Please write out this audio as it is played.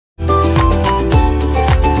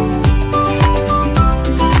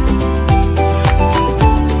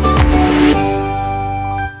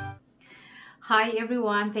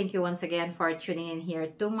everyone, thank you once again for tuning in here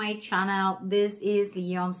to my channel. This is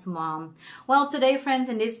Liam's mom. Well, today friends,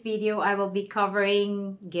 in this video I will be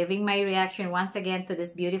giving my reaction once again to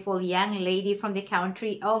this beautiful young lady from the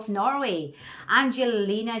country of Norway,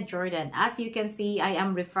 Angelina Jordan. As you can see, I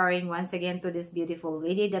am referring once again to this beautiful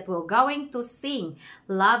lady that will going to sing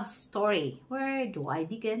Love Story. Where do I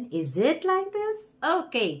begin? Is it like this?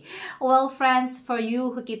 Okay, well friends, for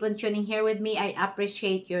you who keep on tuning here with me, I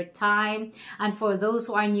appreciate your time. And for those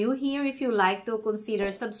who are new here, if you like to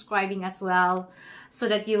consider subscribing as well, so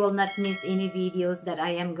that you will not miss any videos that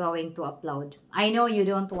I am going to upload. I know you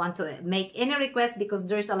don't want to make any request because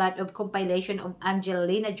there's a lot of compilation of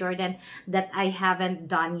Angelina Jordan that I haven't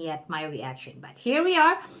done yet my reaction. But here we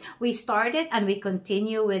are. We started and we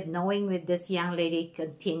continue with knowing with this young lady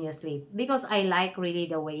continuously because I like really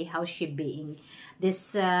the way how she being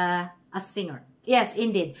this a singer. Yes,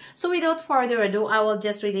 indeed. So without further ado, I will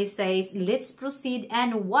just really say, let's proceed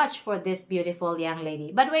and watch for this beautiful young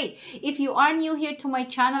lady. But wait, if you are new here to my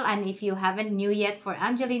channel and if you haven't knew yet for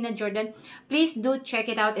Angelina Jordan, please do check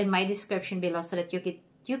it out in my description below so that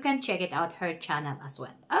you can check it out her channel as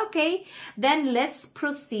well. Okay, then let's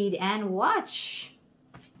proceed and watch.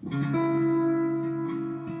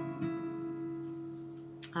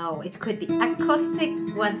 Oh, it could be acoustic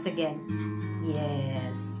once again.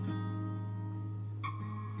 Yes.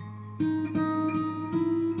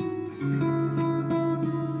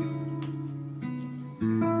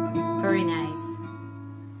 Very nice.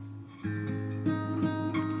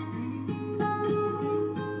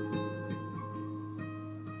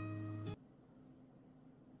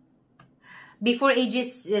 Before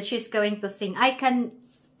ages, she's going to sing. I can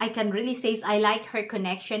really say I like her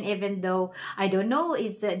connection, even though I don't know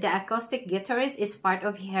is the acoustic guitarist is part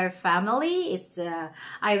of her family. It's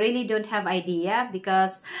I really don't have idea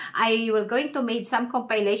because I will going to make some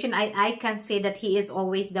compilation. I can say that he is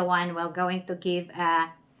always the one going to give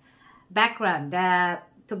background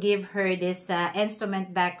to give her this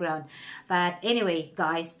instrument background. But anyway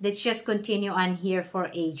guys, let's just continue on here for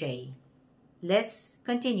AJ. Let's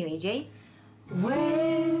continue, AJ.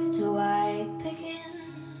 Where do I begin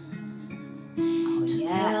to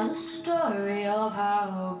tell the story of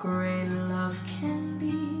how great love can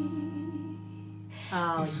be?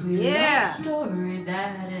 Oh, this sweet love story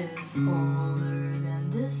that is older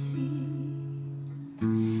than the sea.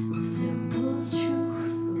 The simple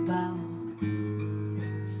truth about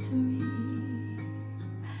things to me.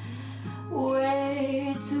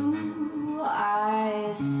 Where do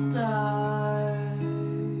I start?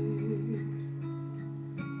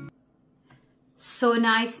 So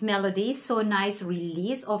nice melody, so nice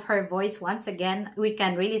release of her voice. Once again, we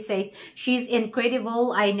can really say she's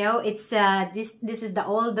incredible. I know it's this is the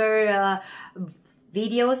older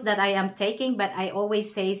videos that I am taking, but I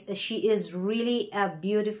always say she is really a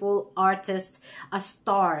beautiful artist, a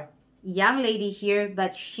star, young lady here,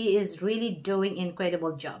 but she is really doing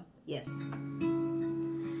incredible job. Yes.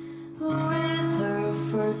 With her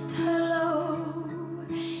first hello,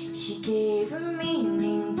 she gave a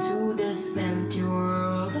meaning to this empty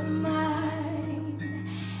world of mine.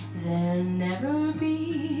 There'll never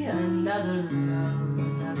be another love,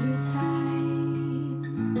 another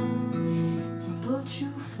time. Simple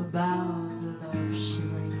truth about the love she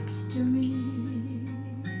brings to me.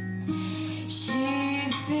 She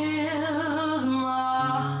fills my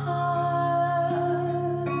heart.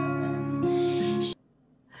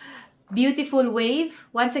 Beautiful wave.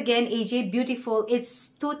 Once again, AJ, beautiful. It's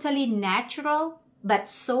totally natural, but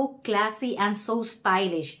so classy and so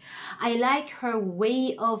stylish. I like her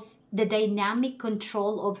way of the dynamic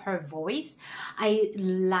control of her voice. I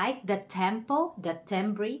like the tempo, the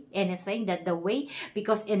timbre, anything that the way,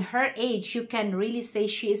 because in her age, you can really say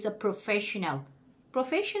she is a professional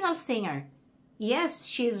singer. Yes,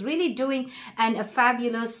 she's really doing a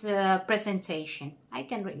fabulous presentation. I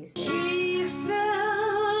can really say. She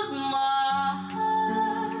fills my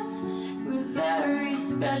heart with very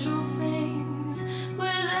special things,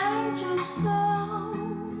 with angel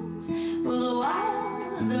songs, with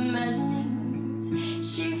wild imaginings.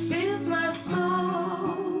 She fills my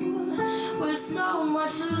soul with so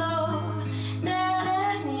much love that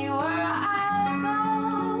anywhere I go,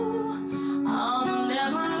 I'm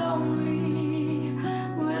never lonely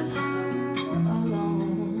with her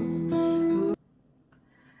alone.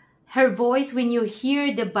 Her voice, when you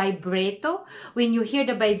hear the vibrato,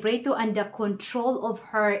 and the control of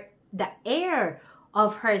her, the air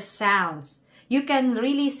of her sounds, you can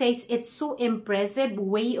really say it's so impressive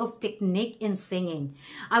way of technique in singing.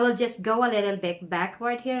 I will just go a little bit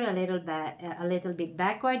backward here, a little bit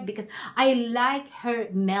backward, because I like her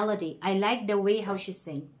melody. I like the way how she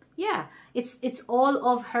sings. yeah, it's all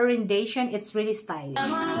of her rendition. It's really stylish.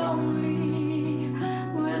 I'm lonely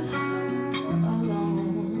with her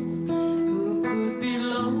alone. Who could be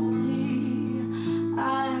lonely?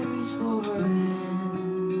 I reach for her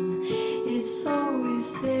hand. It's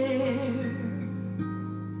always there.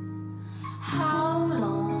 How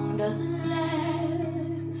long does it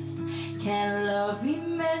last? Can love be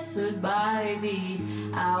measured by the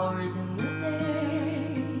hours in the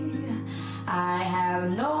day? I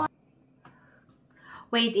have no.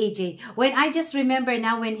 Wait, AJ, when I just remember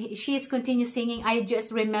now, when she is continue singing, I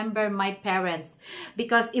just remember my parents,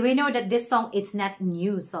 because we know that this song, it's not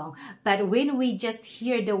new song, but when we just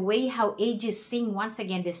hear the way how AJ sing once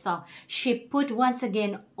again this song, she put once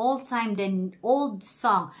again all time the old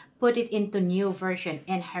song, put it into new version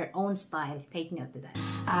in her own style. Take note of that.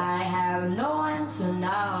 I have no answer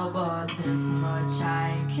now, but this much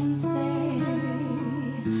I can say.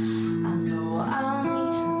 I know I'll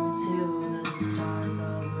need her till the stars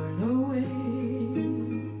all burn away,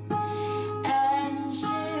 and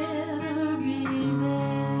she'll be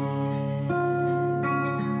there.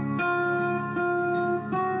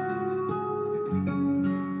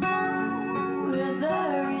 So with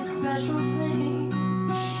very special things,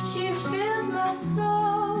 she fills my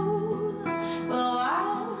soul. Well,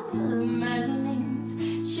 wild imaginings,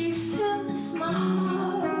 she fills my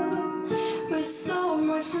heart with so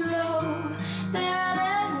much love that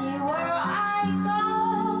anywhere I go,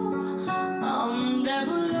 I'm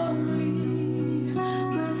never lonely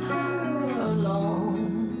with her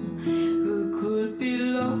alone. Who could be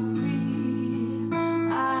lonely?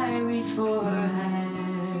 I reach for her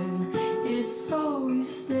hand, it's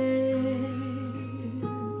always there.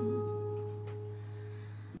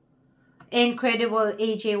 Incredible,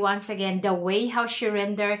 AJ, once again, the way how she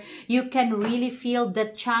render, you can really feel the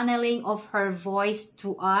channeling of her voice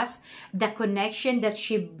to us, the connection that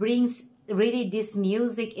she brings really this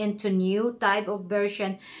music into new type of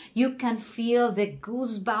version. You can feel the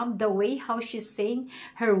goosebump, the way how she sing,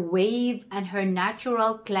 her wave and her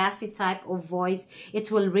natural classy type of voice. It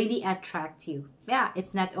will really attract you. Yeah,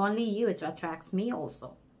 it's not only you, it attracts me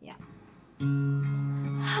also. Yeah.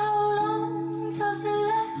 How long does it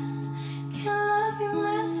last? Can love be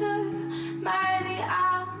measured by the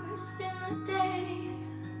hours in the day?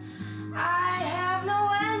 I have no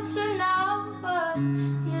answer now, but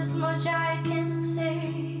this much I can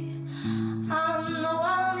say. I know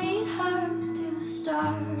I'll need her till the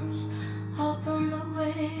stars open the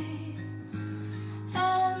way,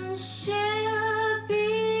 and she'll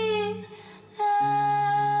be there.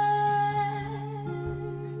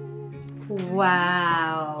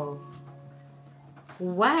 Wow.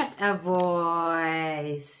 What a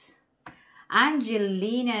voice.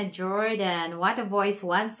 Angelina Jordan. What a voice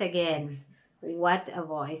once again. What a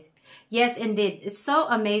voice. Yes, indeed. It's so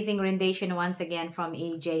amazing rendition once again from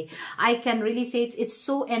AJ. I can really say it's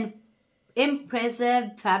so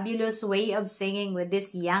impressive, fabulous way of singing with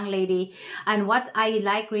this young lady. And what I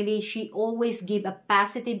like really, she always give a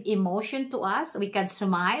positive emotion to us. We can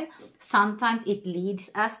smile. Sometimes it leads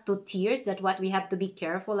us to tears. That's what we have to be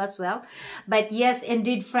careful as well. But yes,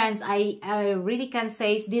 indeed, friends, I really can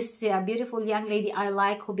say this beautiful young lady, I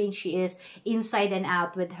like who being she is inside and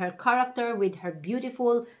out, with her character, with her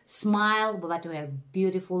beautiful smile, but with her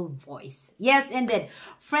beautiful voice. Yes, indeed.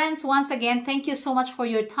 Friends, once again, thank you so much for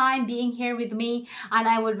your time being here with me. And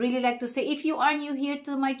I would really like to say, if you are new here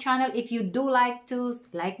to my channel, if you do like to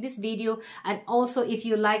like this video, and also if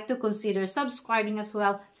you like to consider subscribing as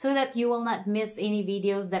well, so that you will not miss any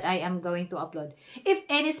videos that I am going to upload. If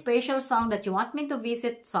any special song that you want me to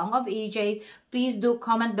visit, Song of AJ, please do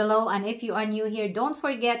comment below. And if you are new here, don't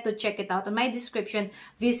forget to check it out on my description.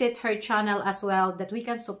 Visit her channel as well, that we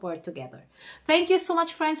can support together. Thank you so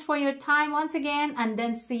much, friends, for your time once again, and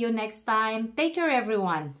then see you next time. Take care,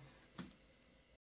 everyone.